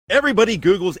Everybody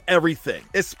Googles everything,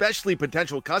 especially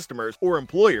potential customers or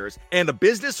employers, and a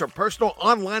business or personal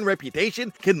online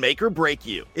reputation can make or break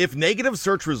you. If negative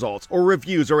search results or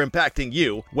reviews are impacting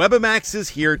you, Webamax is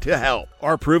here to help.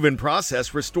 Our proven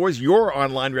process restores your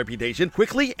online reputation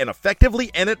quickly and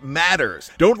effectively, and it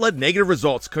matters. Don't let negative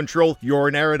results control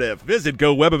your narrative. Visit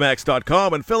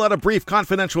GoWebamax.com and fill out a brief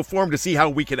confidential form to see how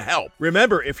we can help.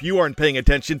 Remember, if you aren't paying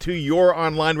attention to your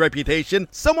online reputation,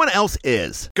 someone else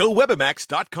is.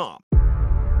 GoWebamax.com.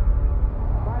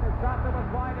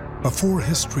 Before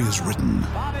history is written,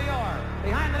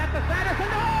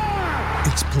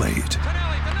 it's played.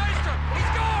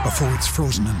 Before it's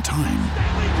frozen in time,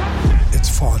 it's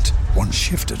fought one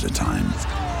shift at a time.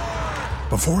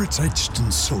 Before it's etched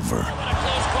in silver,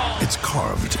 it's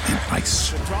carved in ice.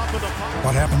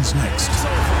 What happens next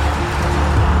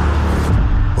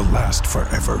will last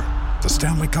forever. The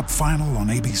Stanley Cup Final on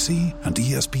ABC and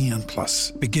ESPN Plus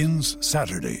begins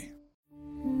Saturday.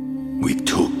 We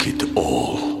took it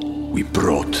all. We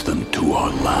brought them to our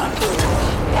land.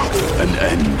 An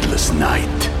endless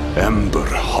night, ember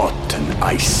hot and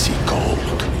icy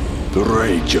cold. The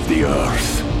rage of the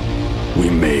earth.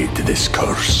 We made this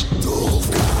curse.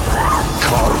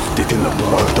 Carved it in the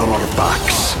blood on our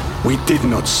backs. We did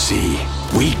not see.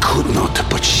 We could not,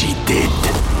 but she did.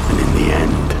 And in the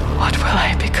end... What will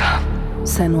I become?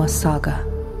 Senua's Saga.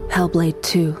 Hellblade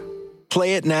 2.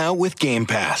 Play it now with Game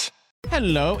Pass.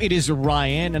 Hello, it is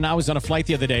Ryan, and I was on a flight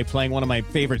the other day playing one of my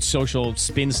favorite social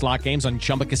spin slot games on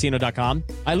ChumbaCasino.com.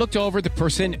 I looked over at the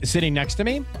person sitting next to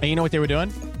me, and you know what they were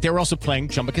doing? They were also playing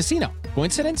Chumba Casino.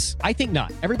 Coincidence? I think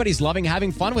not. Everybody's loving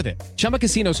having fun with it. Chumba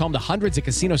Casino is home to hundreds of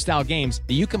casino-style games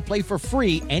that you can play for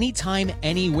free anytime,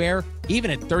 anywhere, even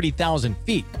at 30,000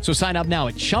 feet. So sign up now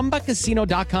at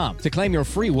ChumbaCasino.com to claim your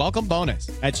free welcome bonus.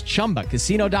 That's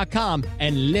ChumbaCasino.com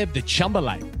and live the Chumba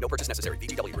life. No purchase necessary.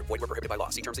 VGW. Void where prohibited by law.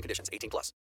 See terms and conditions. 18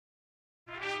 plus.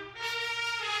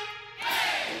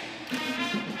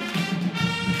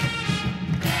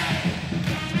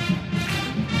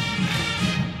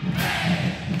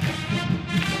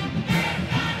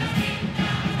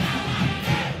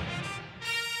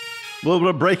 A little bit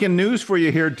of breaking news for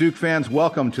you here, Duke fans.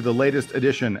 Welcome to the latest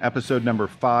edition, episode number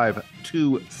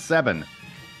 527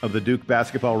 of the Duke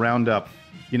Basketball Roundup.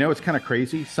 You know, it's kind of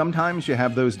crazy. Sometimes you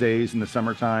have those days in the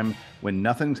summertime when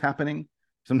nothing's happening.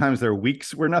 Sometimes there are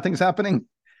weeks where nothing's happening.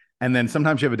 And then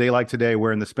sometimes you have a day like today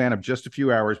where in the span of just a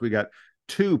few hours, we got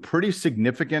two pretty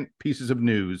significant pieces of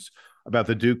news about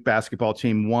the Duke basketball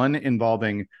team. One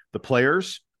involving the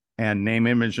players and name,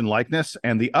 image, and likeness,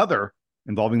 and the other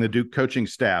involving the Duke coaching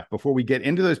staff. Before we get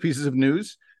into those pieces of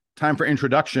news, time for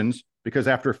introductions, because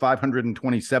after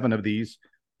 527 of these,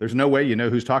 there's no way you know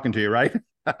who's talking to you, right? Who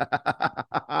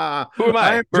am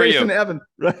I? I'm Jason Evans.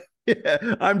 Right?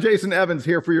 Yeah, I'm Jason Evans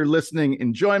here for your listening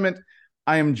enjoyment.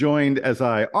 I am joined, as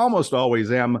I almost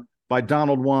always am, by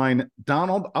Donald Wine.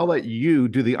 Donald, I'll let you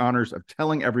do the honors of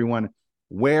telling everyone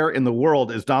where in the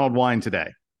world is Donald Wine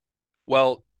today.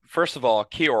 Well, first of all,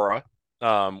 kia ora,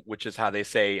 which is how they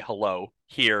say hello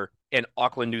here in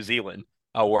Auckland, New Zealand,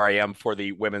 where I am for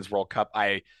the Women's World Cup.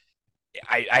 I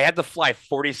had to fly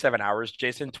 47 hours,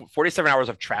 Jason, 47 hours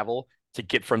of travel to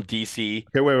get from DC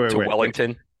to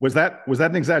Wellington. Was that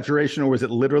an exaggeration, or was it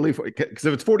literally? Because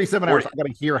if it's 47 hours, I got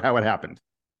to hear how it happened.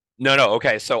 No.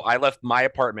 Okay. So I left my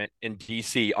apartment in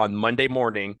DC on Monday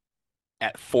morning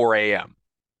at 4 a.m.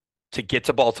 to get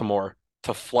to Baltimore,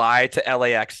 to fly to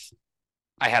LAX.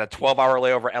 I had a 12-hour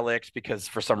layover at LAX because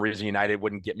for some reason United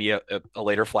wouldn't get me a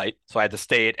later flight. So I had to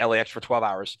stay at LAX for 12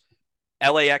 hours.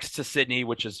 LAX to Sydney,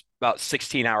 which is about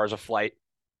 16 hours of flight,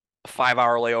 a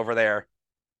 5-hour layover there.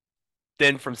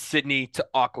 Then from Sydney to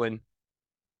Auckland,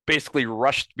 basically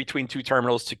rushed between two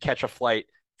terminals to catch a flight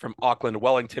from Auckland to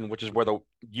Wellington, which is where the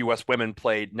U.S. women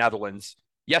played Netherlands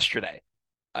yesterday.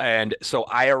 And so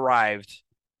I arrived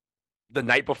the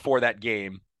night before that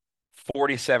game,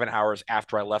 47 hours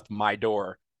after I left my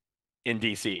door in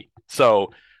DC.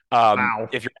 So wow.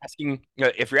 If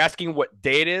you're asking what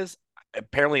day it is,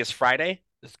 apparently it's Friday.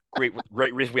 It's great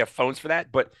reason we have phones for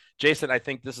that. But Jason, I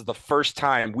think this is the first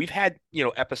time we've had,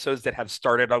 episodes that have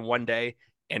started on one day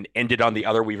and ended on the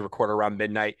other. We've recorded around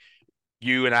midnight.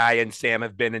 You and I and Sam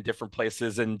have been in different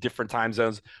places and different time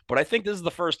zones, but I think this is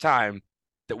the first time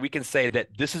that we can say that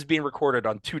this is being recorded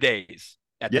on 2 days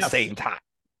at the same time.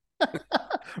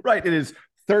 Right. It is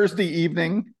Thursday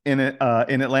evening in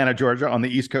Atlanta, Georgia, on the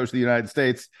East Coast of the United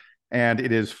States, and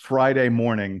it is Friday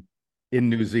morning in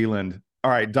New Zealand.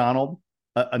 All right, Donald,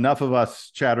 enough of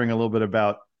us chattering a little bit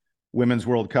about Women's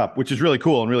World Cup, which is really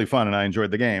cool and really fun, and I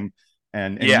enjoyed the game.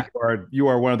 And yeah, you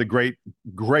are one of the great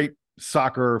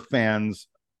soccer fans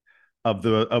of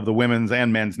the women's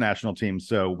and men's national teams.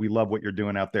 So we love what you're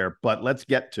doing out there. But let's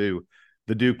get to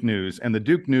the Duke news. And the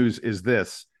Duke news is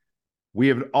this. We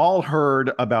have all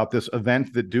heard about this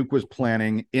event that Duke was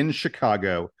planning in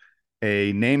Chicago,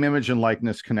 a name, image, and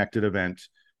likeness connected event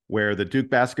where the Duke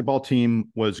basketball team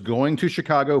was going to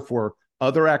Chicago for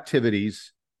other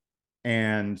activities.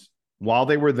 And while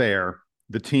they were there,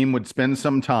 the team would spend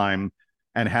some time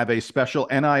and have a special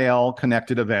NIL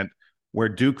connected event where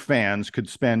Duke fans could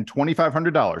spend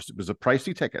 $2,500. It was a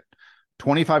pricey ticket,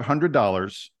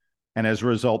 $2,500. And as a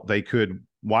result, they could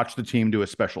watch the team do a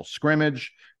special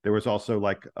scrimmage. There was also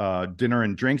like dinner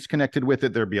and drinks connected with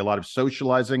it. There'd be a lot of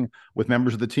socializing with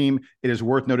members of the team. It is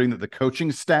worth noting that the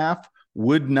coaching staff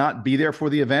would not be there for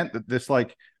the event. That this,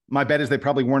 like, my bet is they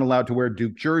probably weren't allowed to wear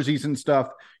Duke jerseys and stuff.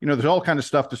 You know, there's all kind of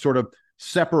stuff to sort of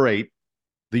separate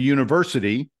the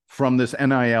university from this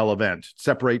NIL event,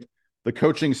 separate the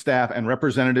coaching staff and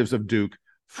representatives of Duke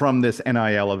from this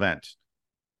NIL event.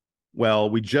 Well,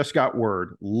 we just got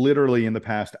word literally in the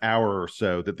past hour or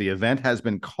so that the event has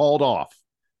been called off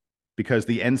because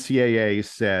the NCAA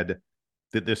said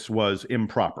that this was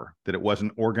improper, that it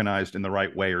wasn't organized in the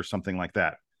right way or something like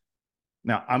that.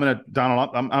 Now, Donald,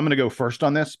 I'm going to go first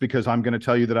on this because I'm going to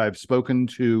tell you that I've spoken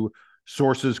to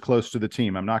sources close to the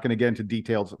team. I'm not going to get into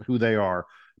details of who they are,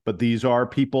 but these are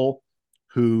people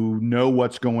who know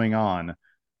what's going on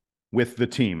with the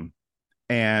team.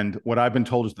 And what I've been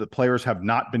told is that players have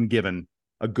not been given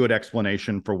a good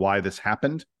explanation for why this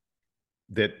happened,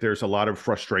 that there's a lot of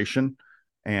frustration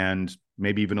and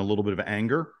maybe even a little bit of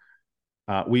anger.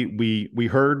 We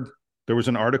heard there was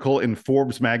an article in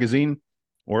Forbes magazine,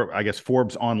 or I guess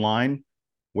Forbes Online,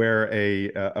 where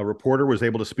a reporter was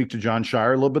able to speak to John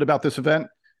Shire a little bit about this event.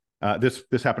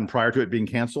 This happened prior to it being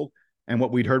canceled. And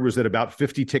what we'd heard was that about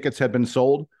 50 tickets had been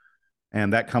sold.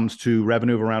 And that comes to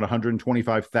revenue of around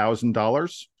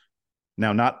 $125,000.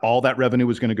 Now, not all that revenue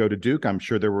was going to go to Duke. I'm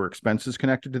sure there were expenses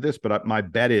connected to this, but my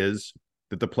bet is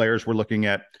that the players were looking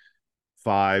at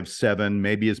 $5,000, $7,000,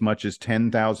 maybe as much as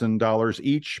 $10,000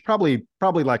 each, probably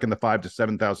like in the $5,000 to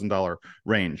 $7,000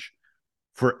 range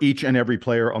for each and every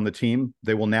player on the team.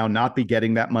 They will now not be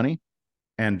getting that money,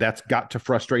 and that's got to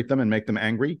frustrate them and make them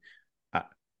angry.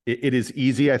 It is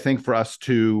easy, I think, for us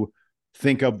to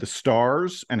think of the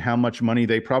stars and how much money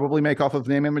they probably make off of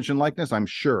name, image, and likeness. I'm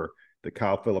sure that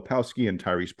Kyle Filipowski and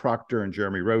Tyrese Proctor and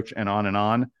Jeremy Roach and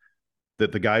on,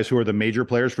 that the guys who are the major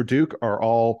players for Duke are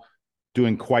all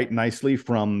doing quite nicely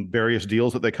from various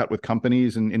deals that they cut with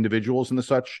companies and individuals and the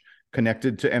such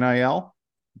connected to NIL.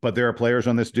 But there are players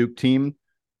on this Duke team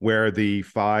where the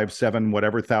 $5,000, $7,000,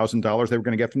 whatever $1,000 they were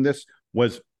going to get from this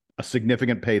was a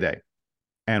significant payday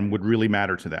and would really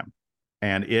matter to them.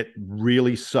 And it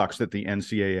really sucks that the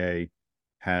NCAA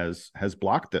has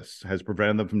blocked this, has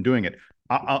prevented them from doing it.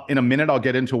 In a minute, I'll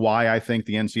get into why I think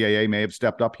the NCAA may have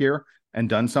stepped up here and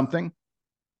done something.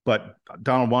 But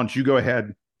Donald, why don't you go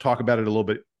ahead, talk about it a little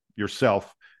bit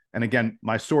yourself. And again,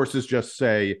 my sources just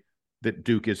say that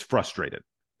Duke is frustrated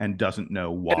and doesn't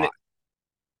know why.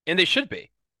 And they should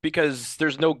be, because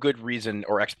there's no good reason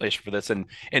or explanation for this. And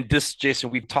this, Jason,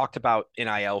 we've talked about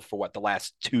NIL for the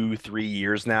last 2-3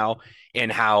 years now,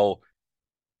 and how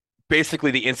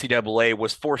basically the NCAA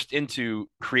was forced into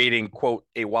creating, quote,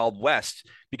 a Wild West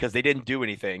because they didn't do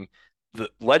anything. The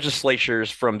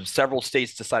legislatures from several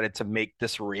states decided to make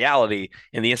this a reality,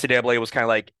 and the NCAA was kind of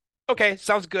like, okay,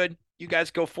 sounds good. You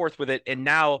guys go forth with it. And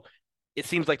now it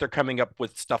seems like they're coming up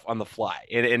with stuff on the fly,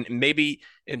 and maybe,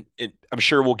 and I'm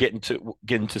sure we'll get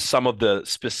into some of the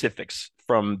specifics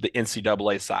from the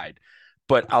NCAA side.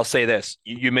 But I'll say this: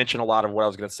 you mentioned a lot of what I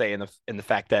was going to say in the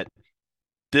fact that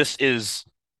this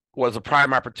was a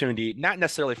prime opportunity, not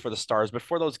necessarily for the stars, but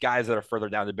for those guys that are further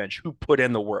down the bench who put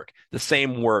in the work, the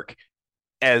same work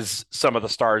as some of the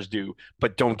stars do,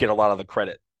 but don't get a lot of the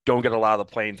credit, don't get a lot of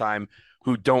the playing time,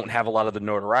 who don't have a lot of the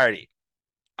notoriety.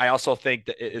 I also think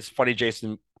that it's funny,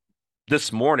 Jason,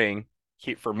 this morning,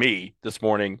 for me, this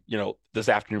morning, this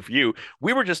afternoon for you,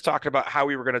 we were just talking about how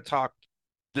we were going to talk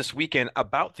this weekend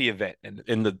about the event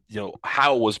and the,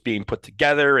 how it was being put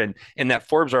together. And in that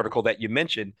Forbes article that you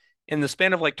mentioned, in the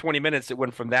span of like 20 minutes, it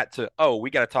went from that to, oh, we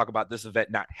got to talk about this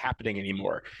event not happening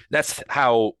anymore. That's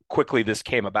how quickly this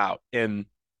came about. And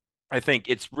I think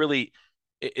it's really,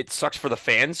 it sucks for the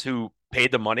fans who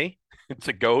paid the money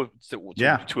to go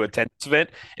to attend this event.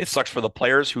 It sucks for the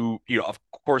players who, of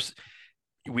course,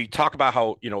 we talk about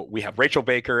how, we have Rachel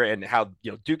Baker and how,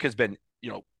 Duke has been,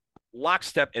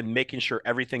 lockstep in making sure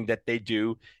everything that they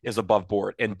do is above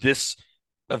board. And this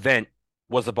event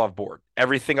was above board.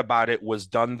 Everything about it was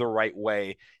done the right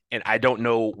way. And I don't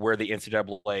know where the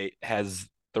NCAA has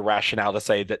the rationale to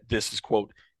say that this is,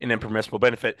 quote, an impermissible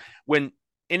benefit when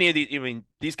any of these, I mean,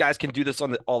 these guys can do this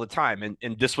all the time.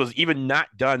 And this was even not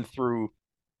done through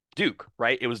Duke,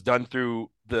 right? It was done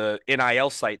through the NIL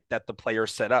site that the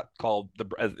players set up called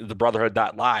the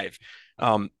Brotherhood.live,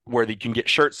 where you can get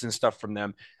shirts and stuff from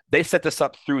them. They set this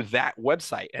up through that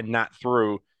website and not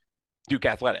through Duke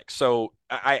Athletics. So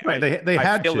they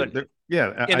had to. That,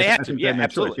 yeah, and they had to. Yeah, no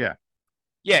absolutely. Choice, yeah.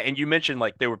 Yeah, and you mentioned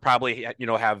like they would probably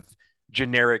have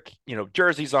generic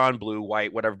jerseys on, blue,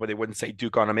 white, whatever, but they wouldn't say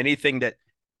Duke on them. Anything that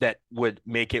would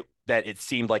make it that it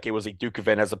seemed like it was a Duke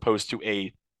event as opposed to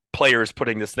a players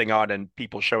putting this thing on and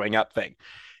people showing up thing.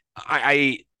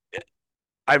 I'm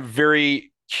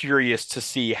very curious to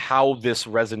see how this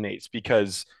resonates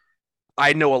because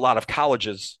I know a lot of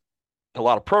colleges, a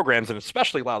lot of programs, and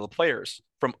especially a lot of the players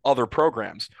from other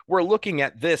programs. We're looking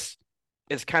at this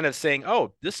as kind of saying,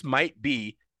 oh, this might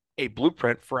be a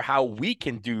blueprint for how we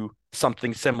can do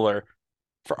something similar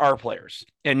for our players.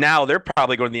 And now they're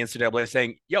probably going to the NCAA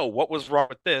saying, yo, what was wrong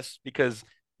with this? Because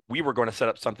we were going to set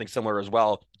up something similar as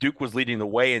well. Duke was leading the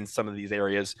way in some of these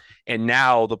areas. And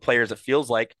now the players, it feels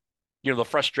like, the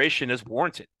frustration is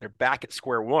warranted. They're back at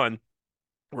square one.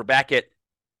 We're back at,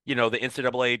 the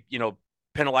NCAA,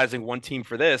 penalizing one team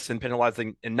for this and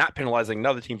not penalizing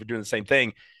another team for doing the same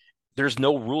thing. There's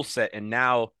no rule set. And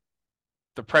now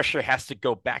the pressure has to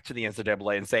go back to the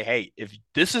NCAA and say, hey, if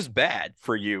this is bad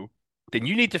for you, then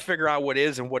you need to figure out what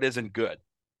is and what isn't good,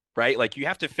 right? Like you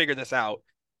have to figure this out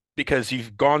because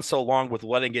you've gone so long with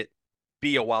letting it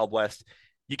be a Wild West.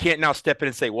 You can't now step in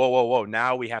and say, whoa.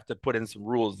 Now we have to put in some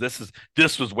rules.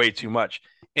 This was way too much.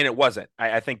 And it wasn't.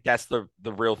 I think that's the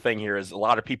real thing here is a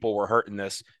lot of people were hurt in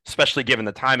this, especially given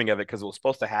the timing of it, because it was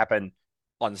supposed to happen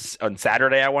on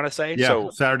Saturday, I want to say. Yeah, so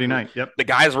Saturday night. Yep. The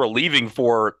guys were leaving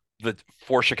for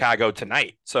Chicago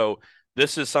tonight. So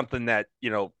this is something that,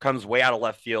 comes way out of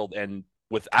left field and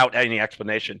without any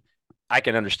explanation. I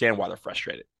can understand why they're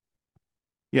frustrated.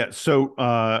 Yeah. So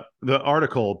the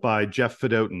article by Jeff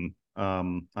Fedotin,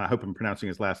 I hope I'm pronouncing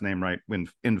his last name right,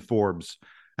 in Forbes,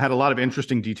 had a lot of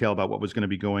interesting detail about what was going to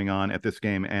be going on at this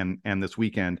game and this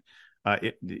weekend.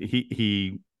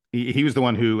 He was the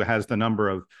one who has the number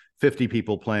of 50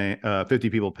 people paying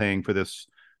for this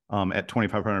at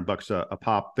 $2,500 a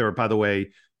pop. There are, by the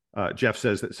way, Jeff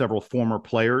says that several former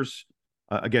players,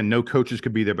 again, no coaches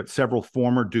could be there, but several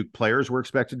former Duke players were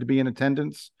expected to be in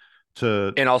attendance.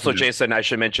 And also, Jason, I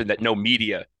should mention that no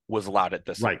media was allowed at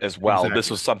this as well. Exactly. This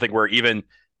was something where even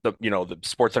the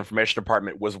sports information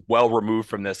department was well removed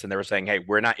from this, and they were saying, hey,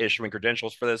 we're not issuing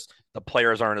credentials for this. The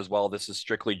players aren't as well. This is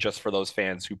strictly just for those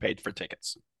fans who paid for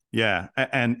tickets. Yeah,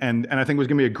 and I think it was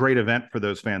going to be a great event for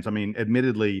those fans. I mean,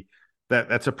 admittedly,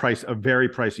 that's a very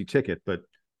pricey ticket, but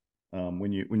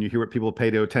when you hear what people pay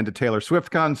to attend a Taylor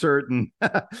Swift concert and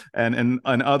and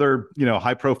other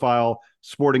high profile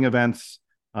sporting events,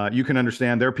 you can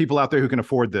understand there are people out there who can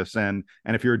afford this, and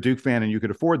if you're a Duke fan and you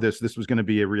could afford this was going to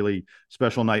be a really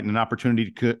special night and an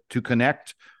opportunity to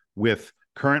connect with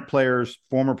current players,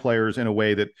 former players in a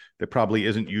way that probably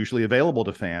isn't usually available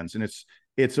to fans. And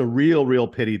it's a real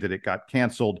pity that it got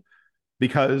canceled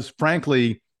because,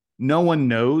 frankly, no one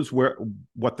knows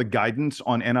what the guidance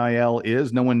on NIL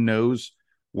is. No one knows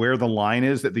where the line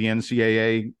is that the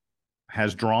NCAA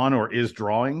has drawn or is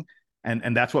drawing.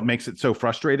 And that's what makes it so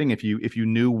frustrating. If you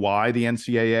knew why the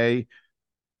NCAA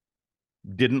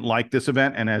didn't like this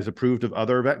event and has approved of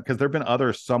other events, because there have been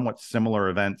other somewhat similar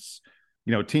events.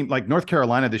 Team like North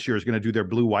Carolina this year is going to do their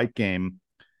blue-white game,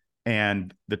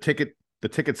 and the ticket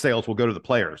sales will go to the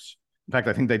players. In fact,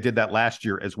 I think they did that last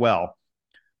year as well.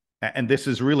 And this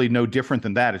is really no different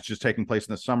than that. It's just taking place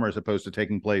in the summer as opposed to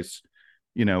taking place,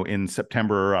 in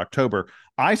September or October.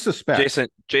 I suspect,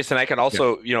 Jason, I can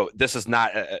also, this is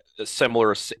not a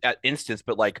similar instance,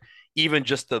 but like even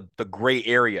just the gray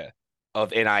area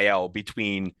of NIL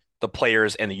between the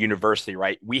players and the university,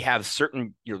 right? We have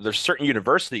there's certain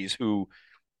universities who,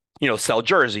 sell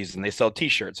jerseys and they sell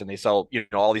T-shirts and they sell,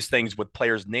 all these things with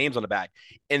players' names on the back,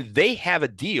 and they have a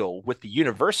deal with the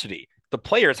university. The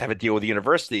players have a deal with the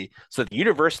university so the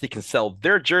university can sell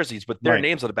their jerseys with their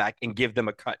names on the back and give them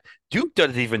a cut. Duke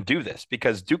doesn't even do this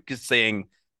because Duke is saying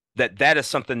that is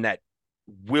something that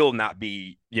will not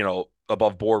be,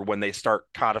 above board when they start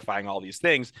codifying all these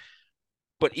things.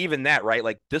 But even that, right?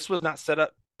 Like this was not set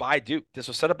up by Duke. This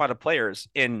was set up by the players.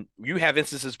 And you have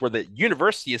instances where the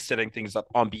university is setting things up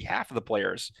on behalf of the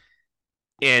players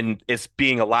and it's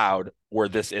being allowed where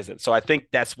this isn't. So I think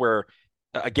that's where,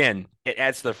 again, it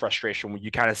adds to the frustration when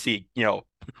you kind of see,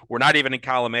 we're not even in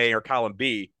column A or column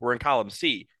B, we're in column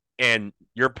C, and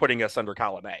you're putting us under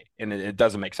column A, and it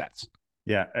doesn't make sense.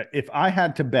 Yeah. If I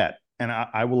had to bet, and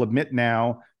I will admit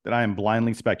now that I am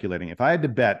blindly speculating. If I had to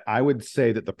bet, I would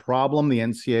say that the problem the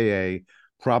NCAA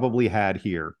probably had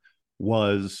here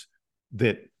was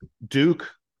that Duke,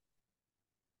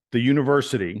 the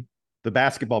university, the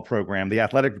basketball program, the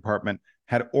athletic department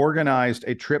had organized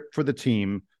a trip for the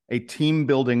team, a team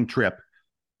building trip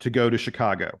to go to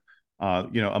Chicago.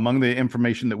 Among the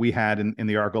information that we had in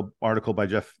the article by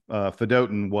Jeff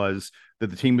Fedotin was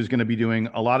that the team was going to be doing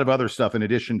a lot of other stuff in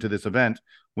addition to this event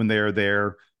when they are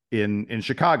there in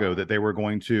Chicago, that they were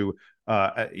going to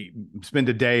spend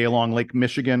a day along Lake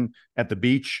Michigan at the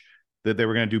beach, that they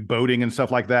were going to do boating and stuff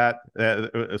like that.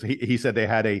 He said they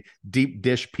had a deep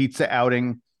dish pizza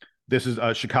outing. This is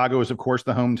Chicago is, of course,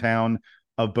 the hometown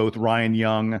of both Ryan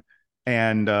Young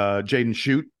and Jaden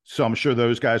Schutt. So I'm sure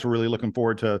those guys were really looking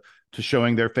forward to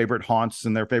showing their favorite haunts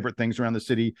and their favorite things around the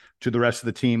city to the rest of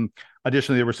the team.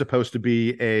 Additionally, there was supposed to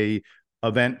be a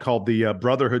event called the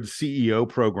Brotherhood CEO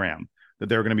program that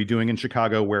they're going to be doing in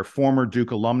Chicago, where former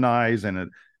Duke alumni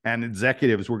and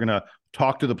executives were going to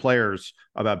talk to the players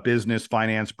about business,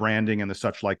 finance, branding, and the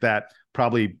such like that.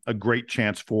 Probably a great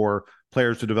chance for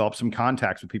players to develop some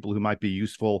contacts with people who might be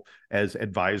useful as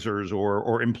advisors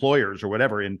or employers or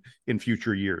whatever in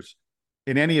future years.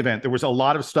 In any event, there was a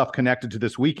lot of stuff connected to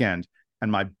this weekend,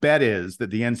 and my bet is that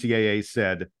the NCAA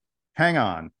said, hang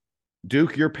on,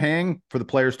 Duke, you're paying for the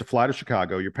players to fly to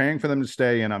Chicago. You're paying for them to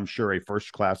stay in, I'm sure, a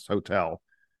first-class hotel.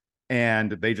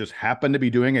 And they just happen to be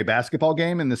doing a basketball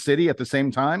game in the city at the same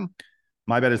time.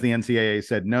 My bet is the NCAA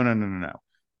said, no.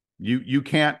 You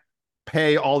can't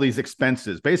pay all these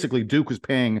expenses. Basically, Duke was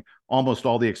paying almost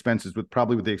all the expenses, with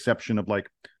the exception of like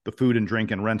the food and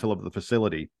drink and rental of the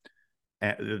facility.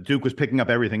 Duke was picking up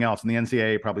everything else. And the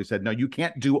NCAA probably said, no, you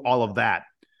can't do all of that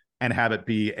and have it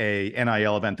be a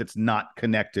NIL event that's not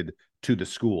connected to the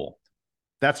school.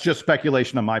 That's just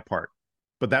speculation on my part,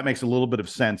 but that makes a little bit of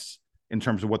sense in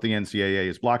terms of what the NCAA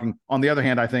is blocking. On the other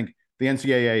hand, I think the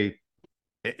NCAA,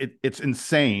 it's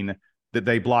insane that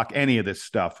they block any of this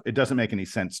stuff. It doesn't make any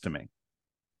sense to me.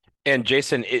 And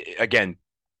Jason, again,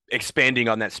 expanding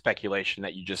on that speculation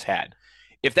that you just had,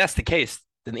 if that's the case,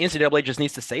 then the NCAA just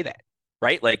needs to say that,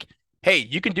 right? Like, hey,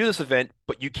 you can do this event,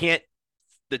 but you can't,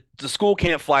 the school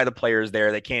can't fly the players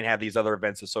there. They can't have these other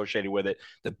events associated with it.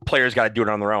 The players got to do it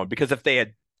on their own. Because if they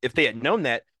had known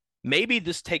that, maybe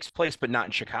this takes place, but not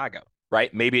in Chicago,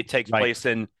 right? Maybe it takes place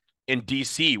in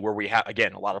DC, where we have,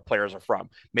 again, a lot of players are from.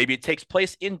 Maybe it takes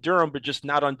place in Durham, but just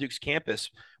not on Duke's campus,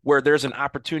 where there's an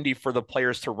opportunity for the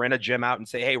players to rent a gym out and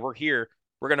say, hey, we're here.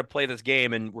 We're going to play this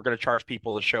game, and we're going to charge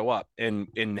people to show up and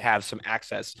have some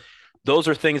access. Those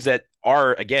are things that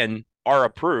are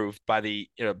approved by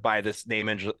by this name,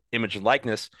 image, and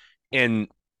likeness. And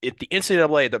if the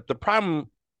NCAA, the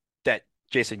problem that,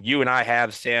 Jason, you and I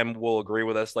have, Sam will agree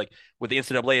with us, like with the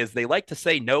NCAA, is they like to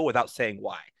say no without saying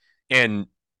why. And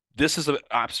this is an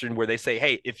option where they say,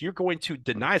 hey, if you're going to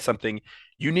deny something,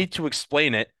 you need to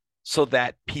explain it so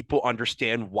that people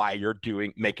understand why you're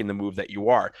making the move that you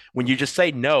are. When you just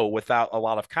say no without a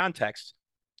lot of context,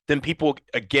 then people,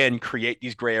 again, create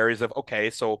these gray areas of,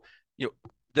 okay, so,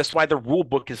 that's why the rule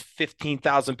book is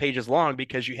 15,000 pages long,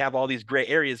 because you have all these gray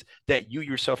areas that you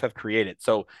yourself have created.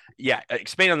 So yeah,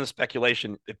 expand on the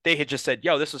speculation. If they had just said,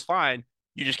 yo, this is fine,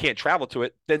 you just can't travel to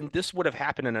it, then this would have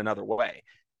happened in another way.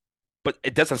 But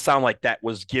it doesn't sound like that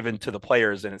was given to the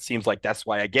players. And it seems like that's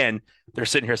why, again, they're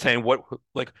sitting here saying, what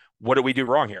do we do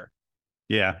wrong here?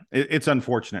 Yeah, it's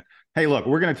unfortunate. Hey, look,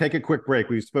 we're going to take a quick break.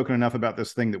 We've spoken enough about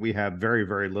this thing that we have very,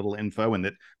 very little info, and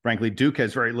that, frankly, Duke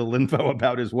has very little info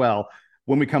about as well.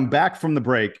 When we come back from the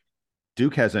break,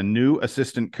 Duke has a new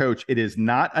assistant coach. It is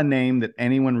not a name that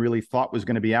anyone really thought was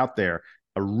going to be out there.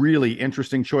 A really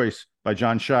interesting choice by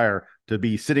John Shire to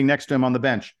be sitting next to him on the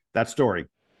bench. That story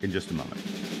in just a moment.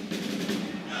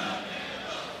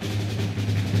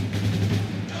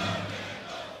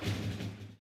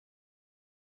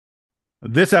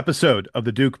 This episode of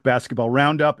the Duke Basketball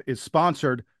Roundup is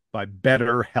sponsored by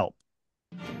BetterHelp.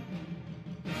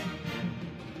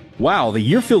 Wow, the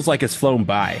year feels like it's flown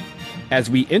by. As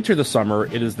we enter the summer,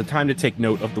 it is the time to take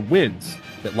note of the wins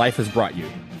that life has brought you.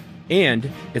 And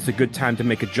it's a good time to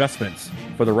make adjustments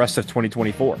for the rest of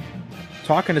 2024.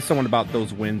 Talking to someone about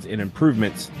those wins and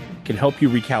improvements can help you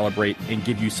recalibrate and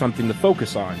give you something to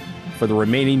focus on for the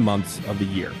remaining months of the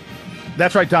year.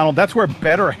 That's right, Donald. That's where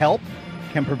BetterHelp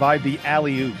can provide the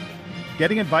alley-oop.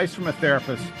 Getting advice from a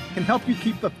therapist can help you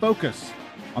keep the focus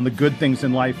on the good things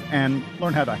in life and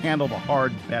learn how to handle the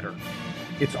hard better.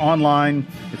 It's online,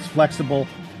 it's flexible,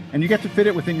 and you get to fit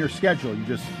it within your schedule. You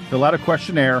just fill out a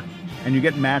questionnaire and you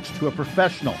get matched to a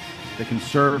professional that can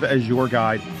serve as your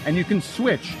guide, and you can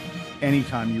switch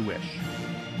anytime you wish.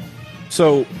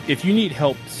 So if you need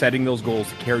help setting those goals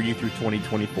to carry you through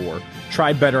 2024,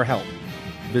 try BetterHelp.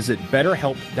 Visit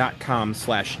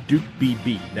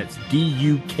betterhelp.com/DukeBB. That's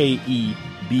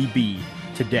DUKEBB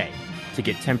today to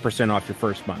get 10% off your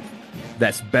first month.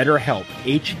 That's BetterHelp,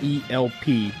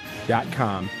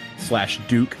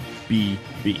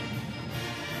 HELP.com/DukeBB.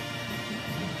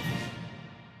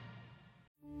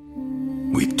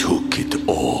 We took it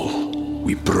all.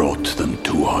 We brought them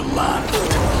to our land.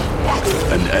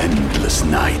 An endless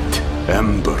night,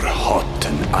 ember hot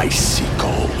and icy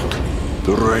cold.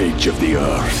 The rage of the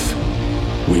earth.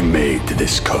 We made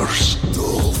this curse.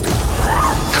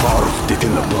 Carved it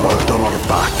in the blood on our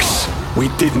backs. We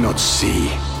did not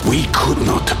see. We could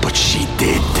not, but she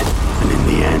did. And in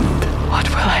the end... What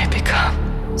will I become?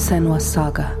 Senua's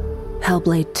Saga.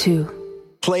 Hellblade 2.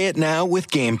 Play it now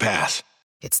with Game Pass.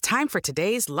 It's time for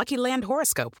today's Lucky Land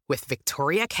horoscope with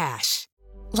Victoria Cash.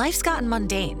 Life's gotten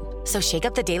mundane, so shake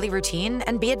up the daily routine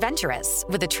and be adventurous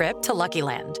with a trip to Lucky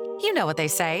Land. You know what they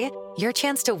say, your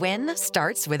chance to win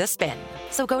starts with a spin.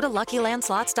 So go to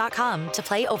LuckyLandSlots.com to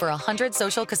play over 100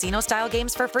 social casino-style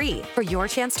games for free for your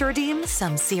chance to redeem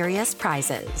some serious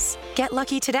prizes. Get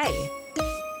lucky today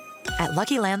at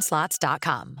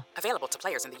LuckyLandSlots.com. Available to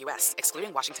players in the U.S.,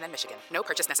 excluding Washington and Michigan. No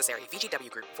purchase necessary. VGW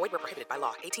Group. Void where prohibited by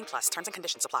law. 18+. Terms and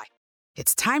conditions apply.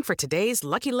 It's time for today's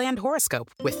Lucky Land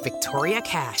horoscope with Victoria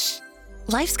Cash.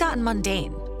 Life's gotten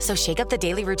mundane, so shake up the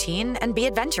daily routine and be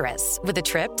adventurous with a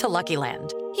trip to Lucky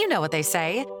Land. You know what they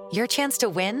say, your chance to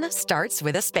win starts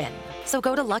with a spin. So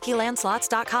go to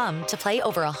LuckyLandSlots.com to play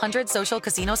over 100 social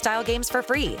casino-style games for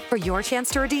free for your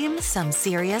chance to redeem some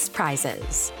serious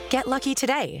prizes. Get lucky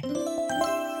today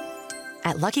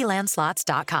at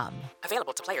LuckyLandSlots.com.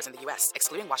 Available to players in the U.S.,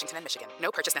 excluding Washington and Michigan. No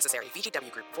purchase necessary.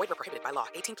 VGW Group. Void where prohibited by law.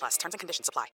 18+. Terms and conditions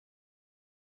apply.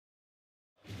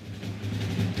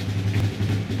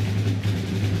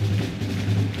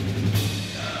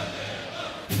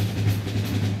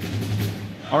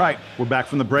 All right, we're back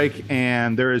from the break,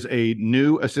 and there is a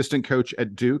new assistant coach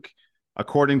at Duke.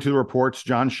 According to the reports,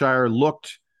 John Shire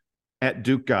looked at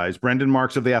Duke guys. Brendan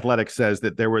Marks of The Athletic says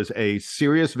that there was a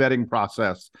serious vetting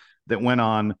process that went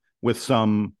on with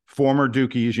some former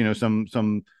Dukies,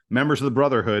 some members of the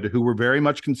Brotherhood who were very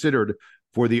much considered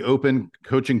for the open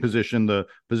coaching position, the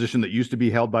position that used to be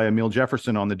held by Emil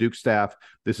Jefferson on the Duke staff.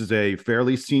 This is a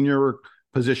fairly senior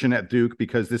position at Duke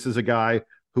because this is a guy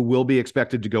who will be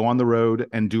expected to go on the road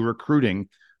and do recruiting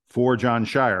for John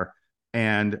Shire.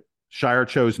 And Shire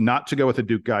chose not to go with a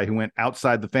Duke guy who went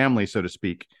outside the family, so to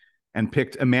speak, and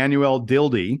picked Emmanuel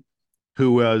Dildy,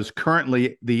 who was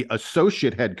currently the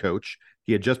associate head coach.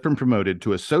 He had just been promoted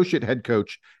to associate head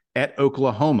coach at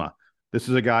Oklahoma. This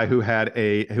is a guy who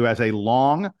has a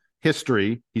long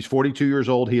history. He's 42 years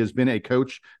old. He has been a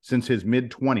coach since his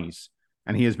mid-20s,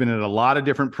 and he has been at a lot of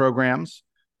different programs.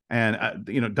 And,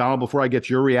 Donald, before I get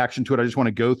your reaction to it, I just want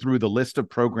to go through the list of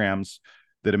programs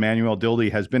that Emmanuel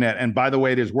Dildy has been at. And by the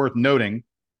way, it is worth noting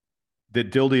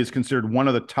that Dildy is considered one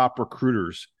of the top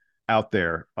recruiters out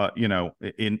there,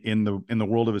 in the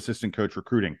world of assistant coach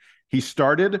recruiting. He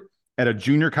started at a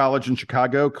junior college in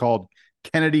Chicago called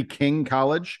Kennedy King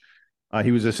College.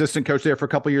 He was assistant coach there for a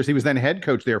couple of years. He was then head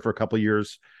coach there for a couple of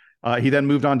years. He then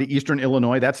moved on to Eastern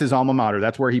Illinois. That's his alma mater.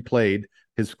 That's where he played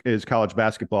his college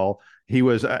basketball. He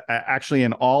was actually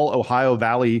an all Ohio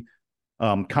Valley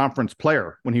conference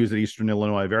player when he was at Eastern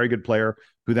Illinois, a very good player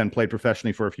who then played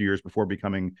professionally for a few years before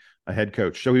becoming a head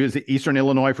coach. So he was at Eastern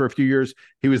Illinois for a few years.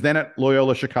 He was then at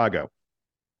Loyola Chicago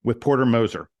with Porter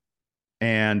Moser.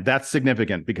 And that's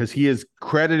significant because he is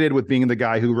credited with being the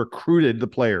guy who recruited the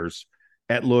players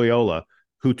at Loyola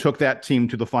who took that team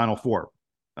to the Final Four.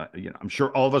 I'm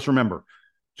sure all of us remember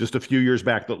just a few years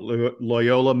back that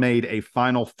Loyola made a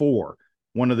Final Four,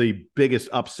 one of the biggest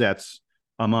upsets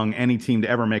among any team to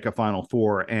ever make a Final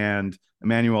Four. And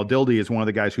Emmanuel Dildy is one of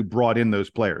the guys who brought in those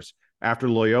players. After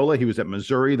Loyola, he was at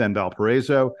Missouri, then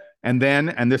Valparaiso. And then,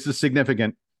 and this is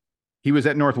significant, he was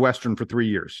at Northwestern for 3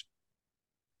 years.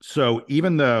 So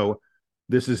even though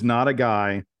this is not a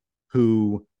guy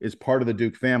who is part of the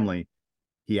Duke family,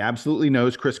 he absolutely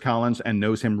knows Chris Collins and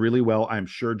knows him really well. I'm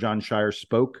sure John Shire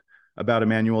spoke about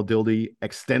Emmanuel Dildy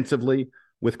extensively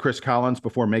with Chris Collins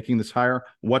before making this hire.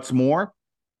 What's more,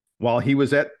 while he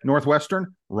was at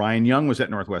Northwestern, Ryan Young was at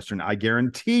Northwestern. I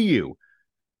guarantee you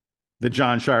that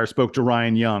John Shire spoke to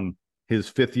Ryan Young, his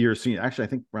fifth-year senior. Actually, I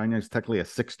think Ryan Young is technically a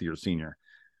sixth-year senior.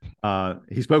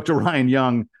 He spoke to Ryan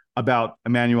Young about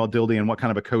Emmanuel Dildy and what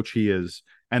kind of a coach he is.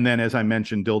 And then, as I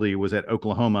mentioned, Dildy was at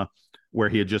Oklahoma, where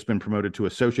he had just been promoted to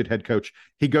associate head coach.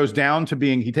 He goes down to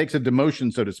being, he takes a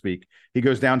demotion, so to speak. He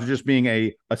goes down to just being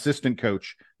a assistant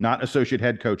coach, not associate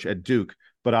head coach at Duke.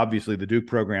 But obviously the Duke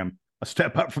program a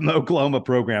step up from the Oklahoma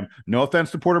program. No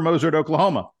offense to Porter Moser at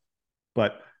Oklahoma,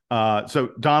 but so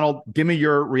Donald, give me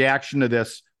your reaction to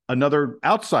this. Another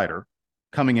outsider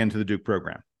coming into the Duke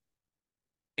program.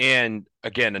 And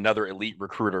again, another elite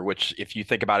recruiter, which if you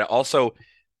think about it, also,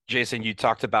 Jason, you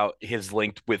talked about his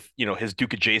link with, his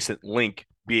Duke adjacent link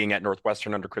being at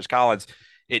Northwestern under Chris Collins.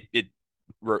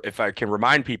 If I can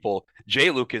remind people,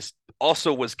 Jay Lucas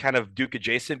also was kind of Duke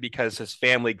adjacent because his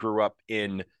family grew up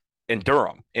in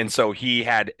Durham. And so he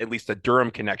had at least a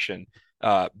Durham connection,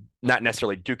 not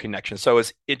necessarily Duke connection. So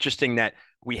it's interesting that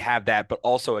we have that, but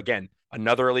also, again,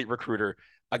 another elite recruiter,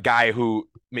 a guy who,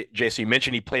 Jason, you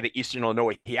mentioned he played at Eastern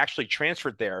Illinois. He actually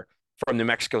transferred there from New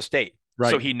Mexico State. Right.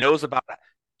 So he knows about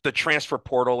the transfer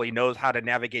portal. He knows how to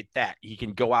navigate that. He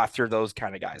can go after those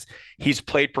kind of guys. He's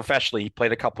played professionally. He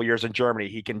played a couple years in Germany.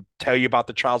 He can tell you about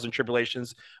the trials and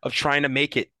tribulations of trying to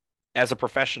make it as a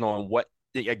professional, and what,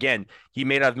 again, he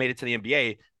may not have made it to the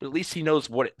NBA, but at least he knows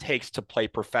what it takes to play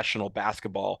professional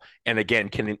basketball. And again,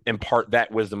 can impart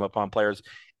that wisdom upon players.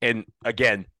 And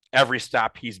again, every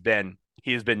stop he has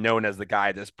been known as the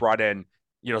guy that's brought in,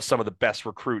 some of the best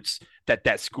recruits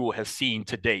that school has seen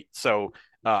to date. So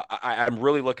I'm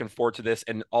really looking forward to this.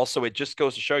 And also, it just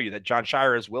goes to show you that Jon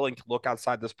Scheyer is willing to look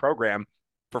outside this program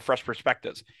for fresh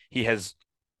perspectives. He has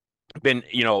been,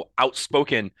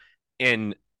 outspoken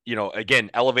in,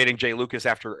 again, elevating Jay Lucas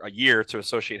after a year to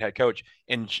associate head coach,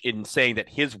 and in saying that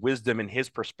his wisdom and his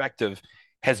perspective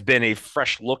has been a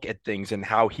fresh look at things and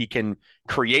how he can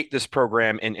create this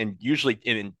program and usually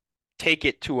take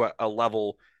it to a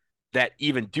level that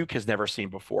even Duke has never seen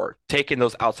before, taking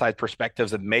those outside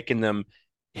perspectives and making them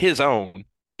his own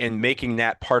and making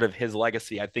that part of his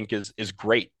legacy, I think is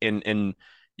great. And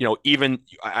even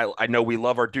I know we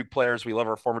love our Duke players, we love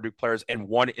our former Duke players, and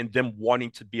them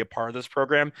wanting to be a part of this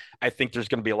program. I think there's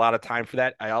going to be a lot of time for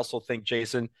that. I also think,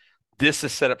 Jason, this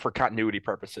is set up for continuity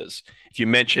purposes. If you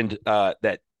mentioned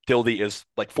that Dildy is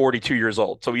like 42 years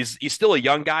old, so he's still a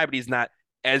young guy, but he's not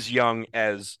as young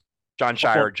as Jon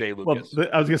Scheyer or Jay Lucas. Well,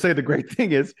 I was going to say the great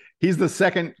thing is he's the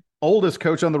second oldest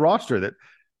coach on the roster. That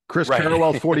Chris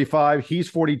Carrawell's 45, he's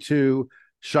 42,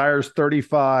 Shirer's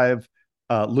 35,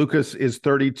 Lucas is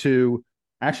 32.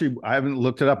 Actually, I haven't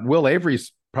looked it up. Will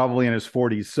Avery's probably in his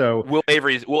 40s. So Will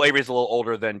Avery's a little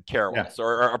older than Carrawell,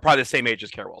 or probably the same age as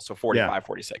Carrawell, so 45,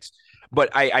 46. But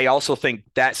I also think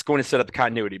that's going to set up the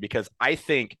continuity, because I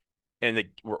think, and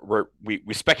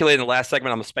we speculated in the last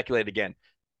segment, I'm going to speculate again.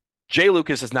 Jay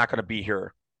Lucas is not going to be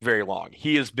here very long.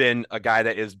 He has been a guy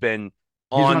that has been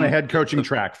on a head coaching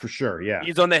track for sure. Yeah.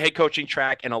 He's on the head coaching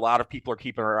track, and a lot of people are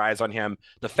keeping their eyes on him.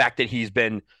 The fact that he's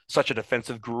been such a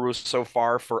defensive guru so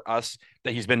far for us,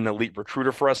 that he's been an elite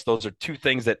recruiter for us, those are two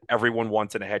things that everyone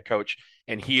wants in a head coach.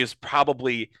 And he is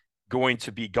probably going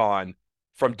to be gone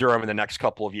from Durham in the next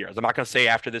couple of years. I'm not going to say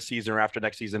after this season or after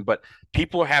next season, but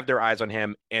people have their eyes on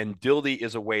him, and Dildy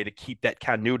is a way to keep that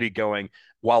continuity going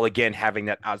while, again, having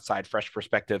that outside fresh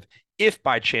perspective if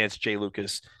by chance Jay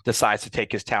Lucas decides to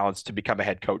take his talents to become a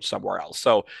head coach somewhere else.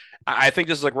 So I think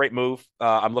this is a great move.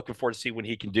 I'm looking forward to see what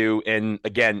he can do. And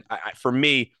again, for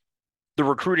me, the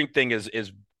recruiting thing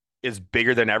is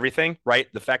bigger than everything, right?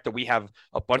 The fact that we have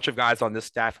a bunch of guys on this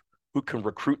staff who can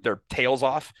recruit their tails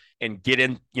off and get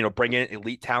in, bring in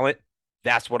elite talent.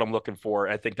 That's what I'm looking for.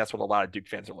 I think that's what a lot of Duke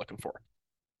fans are looking for.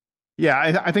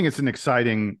 Yeah, I think it's an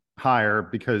exciting hire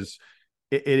because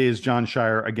it is Jon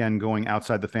Scheyer, again, going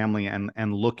outside the family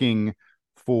and looking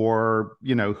for,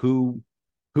 who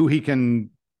he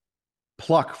can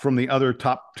pluck from the other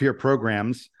top tier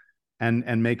programs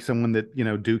and make someone that,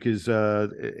 Duke is,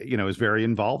 is very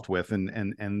involved with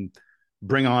and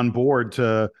bring on board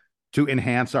to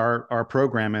enhance our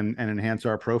program and enhance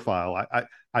our profile.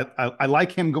 I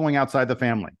like him going outside the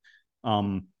family.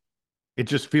 It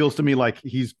just feels to me like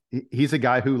he's a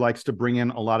guy who likes to bring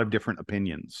in a lot of different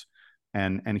opinions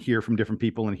and hear from different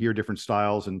people and hear different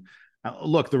styles. And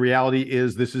look, the reality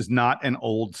is this is not an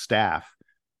old staff,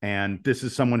 and this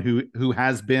is someone who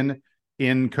has been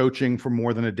in coaching for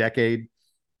more than a decade.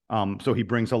 So he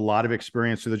brings a lot of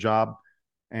experience to the job.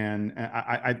 And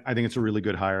I think it's a really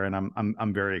good hire, and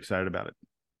I'm very excited about it.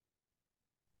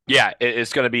 Yeah,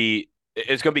 it's going to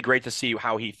be great to see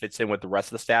how he fits in with the rest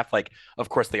of the staff. Like, of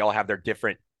course, they all have their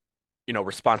different,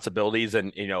 responsibilities,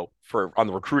 and for on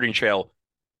the recruiting trail,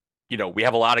 we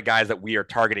have a lot of guys that we are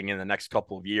targeting in the next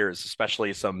couple of years,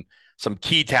 especially some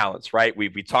key talents, right?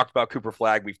 We talked about Cooper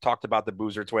Flagg, we've talked about the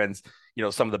Boozer twins,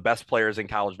 some of the best players in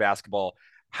college basketball.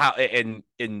 And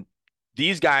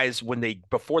these guys,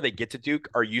 before they get to Duke,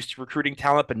 are used to recruiting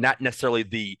talent, but not necessarily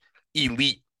the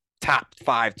elite top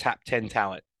 5, top 10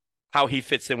 talent. How he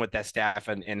fits in with that staff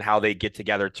and how they get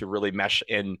together to really mesh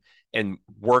and and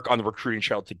work on the recruiting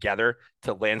trail together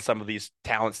to land some of these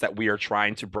talents that we are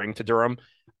trying to bring to Durham.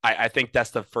 I think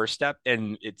that's the first step.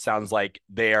 And it sounds like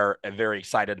they are very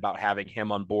excited about having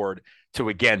him on board to,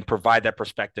 again, provide that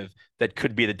perspective that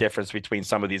could be the difference between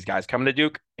some of these guys coming to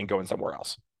Duke and going somewhere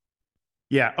else.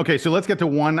 Yeah. Okay. So let's get to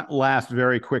one last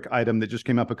very quick item that just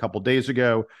came up a couple days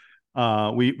ago.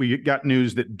 We got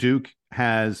news that Duke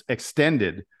has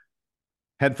extended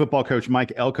head football coach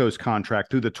Mike Elko's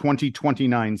contract through the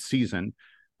 2029 season.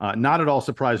 Not at all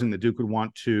surprising that Duke would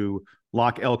want to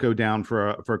lock Elko down for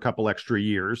a couple extra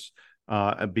years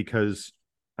because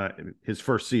his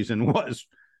first season was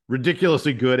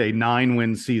ridiculously good, a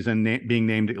 9-win season, being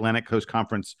named Atlantic Coast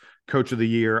Conference Coach of the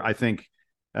Year. I think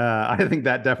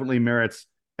that definitely merits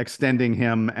extending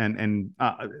him. And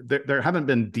there haven't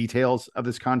been details of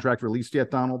this contract released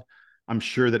yet, Donald. I'm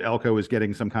sure that Elko is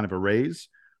getting some kind of a raise.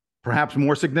 Perhaps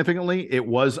more significantly, it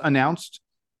was announced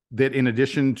that in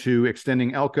addition to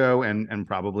extending Elko and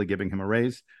probably giving him a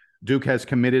raise, Duke has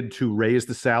committed to raise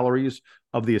the salaries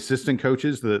of the assistant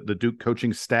coaches, the Duke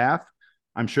coaching staff.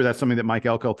 I'm sure that's something that Mike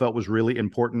Elko felt was really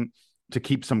important to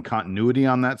keep some continuity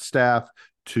on that staff,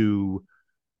 to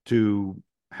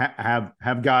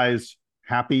have guys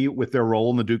happy with their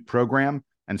role in the Duke program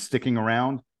and sticking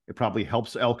around. It probably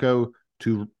helps Elko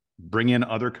to bring in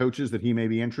other coaches that he may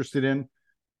be interested in.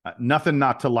 Nothing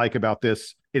not to like about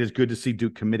this. It is good to see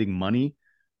Duke committing money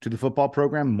to the football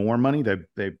program, more money.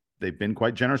 They've been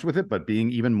quite generous with it, but being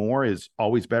even more is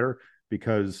always better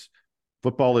because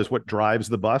football is what drives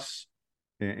the bus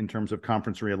in terms of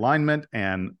conference realignment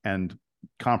and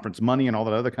conference money and all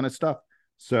that other kind of stuff.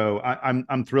 So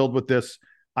I'm thrilled with this.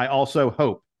 I also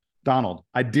hope, Donald,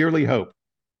 I dearly hope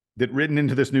that written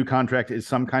into this new contract is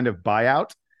some kind of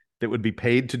buyout that would be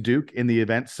paid to Duke in the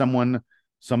event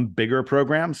some bigger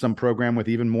program, some program with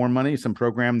even more money, some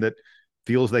program that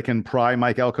feels they can pry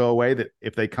Mike Elko away, that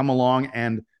if they come along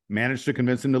and manage to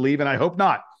convince him to leave, and I hope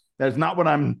not. That is not what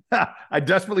I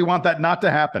desperately want that not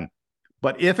to happen.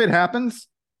 But if it happens,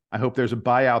 I hope there's a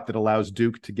buyout that allows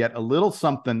Duke to get a little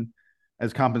something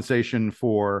as compensation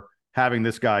for having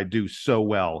this guy do so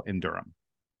well in Durham.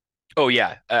 Oh,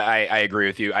 yeah, I agree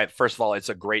with you. First of all, it's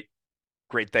a great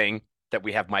thing that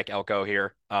we have Mike Elko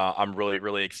here. I'm really,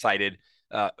 really excited.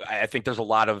 I think there's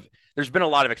been a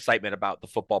lot of excitement about the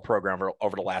football program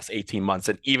over the last 18 months.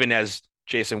 And even as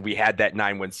Jason, we had that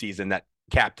 9-win season that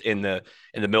capped in the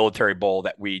Military Bowl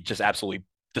that we just absolutely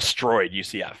destroyed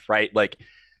UCF, right? Like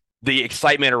the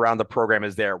excitement around the program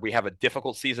is there. We have a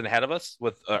difficult season ahead of us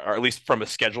with, or at least from a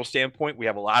schedule standpoint, we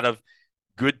have a lot of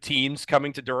good teams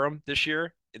coming to Durham this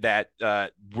year that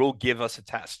will give us a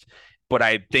test. But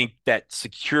I think that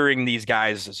securing these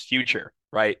guys' future,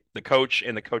 right? The coach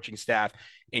and the coaching staff,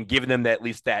 and giving them at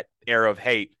least that air of,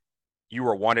 hey, you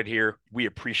are wanted here. We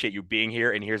appreciate you being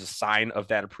here. And here's a sign of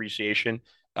that appreciation,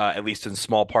 at least in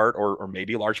small part or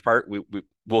maybe large part.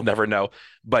 We'll never know.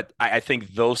 But I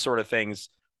think those sort of things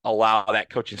allow that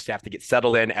coaching staff to get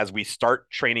settled in as we start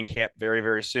training camp very,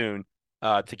 very soon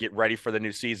to get ready for the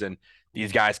new season.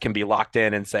 These guys can be locked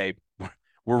in and say,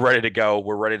 we're ready to go.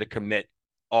 We're ready to commit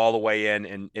all the way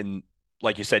in. And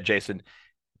like you said, Jason,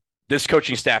 this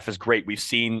coaching staff is great. We've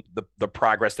seen the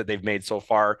progress that they've made so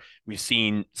far. We've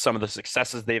seen some of the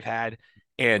successes they've had.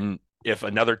 And if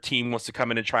another team wants to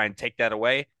come in and try and take that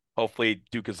away, hopefully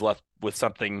Duke is left with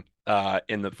something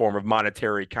in the form of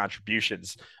monetary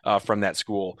contributions from that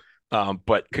school.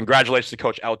 But congratulations to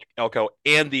Coach Elko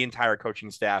and the entire coaching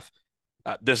staff.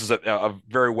 This is a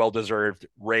very well-deserved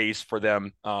raise for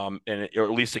them, or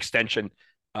at least extension.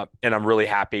 And I'm really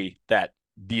happy that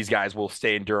these guys will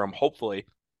stay in Durham, hopefully,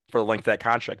 for the length of that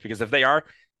contract. Because if they are,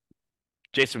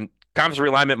 Jason, conference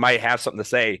realignment might have something to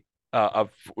say.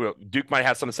 Duke might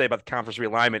have something to say about the conference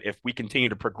realignment if we continue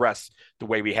to progress the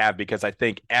way we have. Because I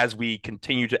think as we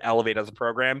continue to elevate as a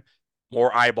program,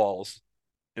 more eyeballs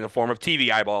in the form of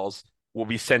TV eyeballs will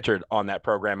be centered on that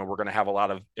program, and we're going to have a lot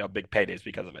of big paydays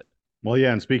because of it. Well,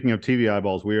 yeah, and speaking of TV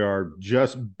eyeballs, we are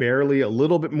just barely a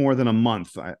little bit more than a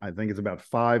month. I think it's about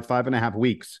five and a half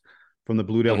weeks from the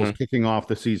Blue Devils kicking off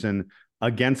the season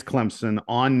against Clemson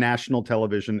on national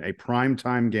television, a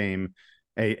primetime game,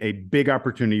 a big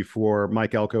opportunity for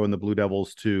Mike Elko and the Blue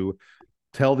Devils to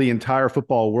tell the entire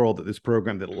football world that this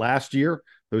program, that last year,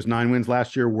 those 9 wins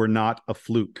last year were not a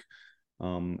fluke.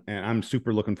 And I'm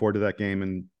super looking forward to that game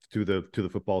and to the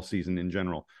football season in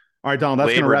general. All right, Donald,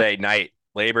 that's Labor Day night.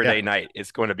 Day night.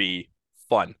 It's going to be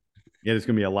fun. Yeah, it's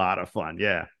going to be a lot of fun.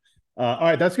 Yeah. All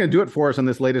right, that's going to do it for us on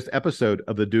this latest episode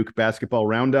of the Duke Basketball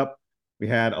Roundup. We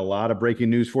had a lot of breaking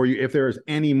news for you. If there is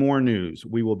any more news,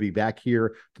 we will be back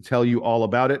here to tell you all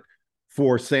about it.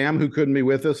 For Sam, who couldn't be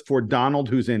with us. For Donald,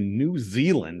 who's in New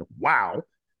Zealand. Wow.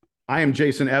 I am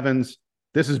Jason Evans.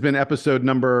 This has been episode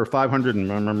number 500.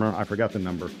 And I forgot the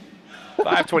number.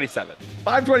 527.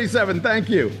 527. Thank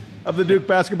you. Of the Duke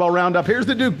Basketball Roundup. Here's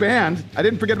the Duke Band. I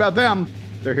didn't forget about them.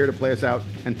 They're here to play us out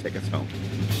and take us home.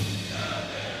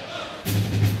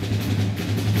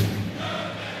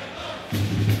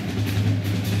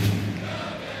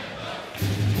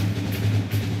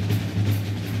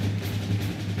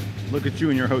 Look at you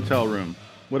in your hotel room.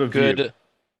 What a view.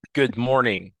 Good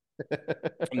morning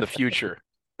from the future.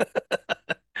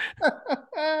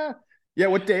 Yeah,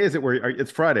 what day is it?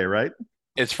 It's Friday, right?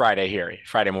 It's Friday here.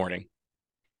 Friday morning.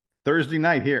 Thursday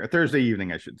night here. Thursday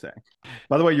evening, I should say.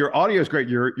 By the way, your audio is great.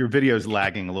 Your video is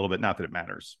lagging a little bit. Not that it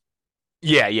matters.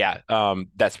 Yeah.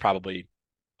 That's probably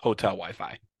hotel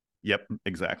Wi-Fi. Yep,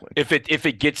 exactly. If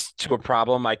it gets to a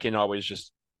problem, I can always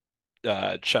just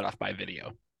shut off my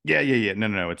video. Yeah.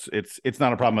 No. It's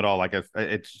not a problem at all. Like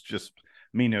it's just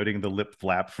me noting the lip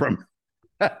flap from.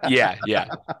 Yeah.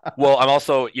 Well, I'm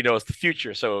also, it's the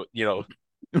future, so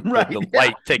right. The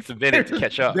light takes a minute to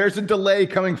catch up. There's a delay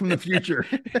coming from the future.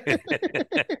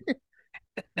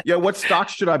 Yeah, what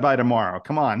stocks should I buy tomorrow?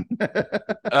 Come on.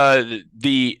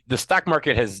 The stock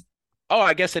market has. Oh,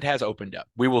 I guess it has opened up.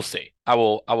 We will see. I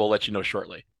will let you know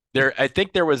shortly. I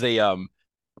think there was a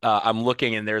I'm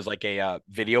looking and there's like a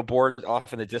video board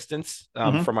off in the distance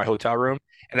from my hotel room,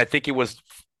 and I think it was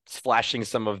flashing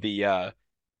some of the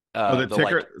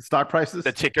ticker stock prices.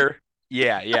 The ticker,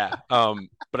 yeah.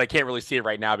 But I can't really see it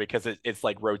right now because it's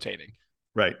like rotating.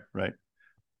 Right.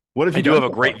 What have you? I do have a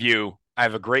great view. I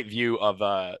have a great view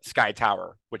of Sky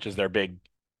Tower, which is their big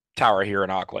tower here in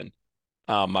Auckland.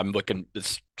 I'm looking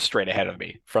straight ahead of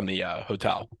me from the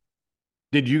hotel.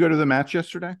 Did you go to the match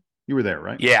yesterday? You were there,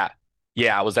 right? Yeah,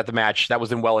 I was at the match. That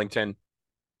was in Wellington.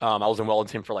 I was in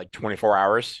Wellington for like 24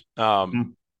 hours,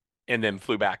 and then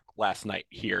flew back last night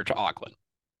here to Auckland.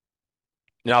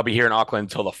 And I'll be here in Auckland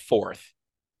until the 4th.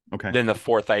 Okay. Then the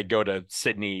 4th, I go to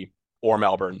Sydney or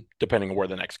Melbourne, depending on where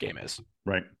the next game is.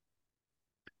 Right.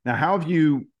 Now, how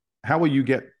will you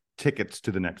get tickets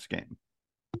to the next game?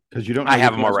 Because you don't know. I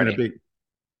have them already.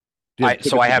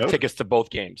 So I have both? tickets to both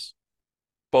games,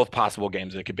 both possible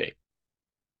games it could be.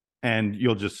 And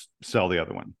you'll just sell the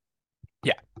other one.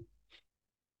 Yeah.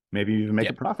 Maybe you even make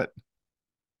a profit.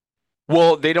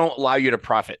 Well, they don't allow you to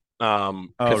profit. Because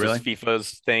really? it's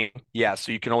FIFA's thing. Yeah.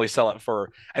 So you can only sell it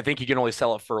for, I think you can only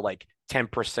sell it for like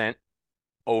 10%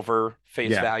 over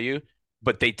face value,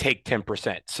 but they take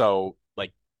 10%. So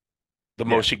like the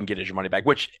most you can get is your money back,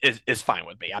 which is fine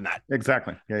with me. I'm not.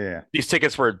 Exactly. Yeah. These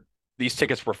tickets were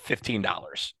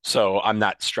 $15. So I'm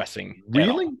not stressing.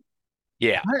 Really?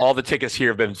 Yeah. What? All the tickets here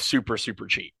have been super, super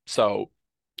cheap. So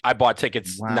I bought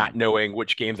tickets not knowing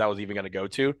which games I was even going to go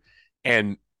to.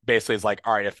 And basically it's like,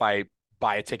 all right, if I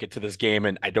buy a ticket to this game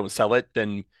and I don't sell it,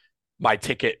 then my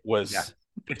ticket was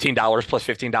 $15 plus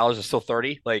 $15 is still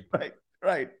 $30. Like,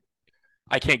 right.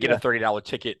 I can't get a $30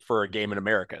 ticket for a game in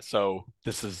America. So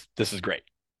this is great.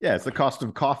 Yeah. It's the cost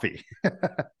of coffee.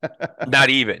 Not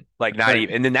even.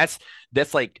 And then that's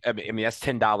like, I mean, that's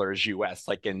 $10 US.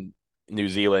 Like in New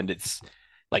Zealand, it's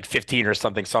like 15 or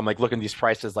something. So I'm like looking at these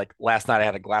prices. Like last night I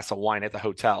had a glass of wine at the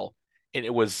hotel and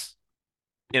it was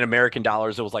in American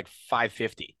dollars, it was like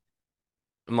 $5.50.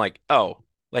 I'm like, oh,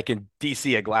 like in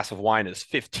DC, a glass of wine is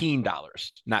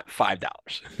 $15, not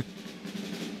 $5.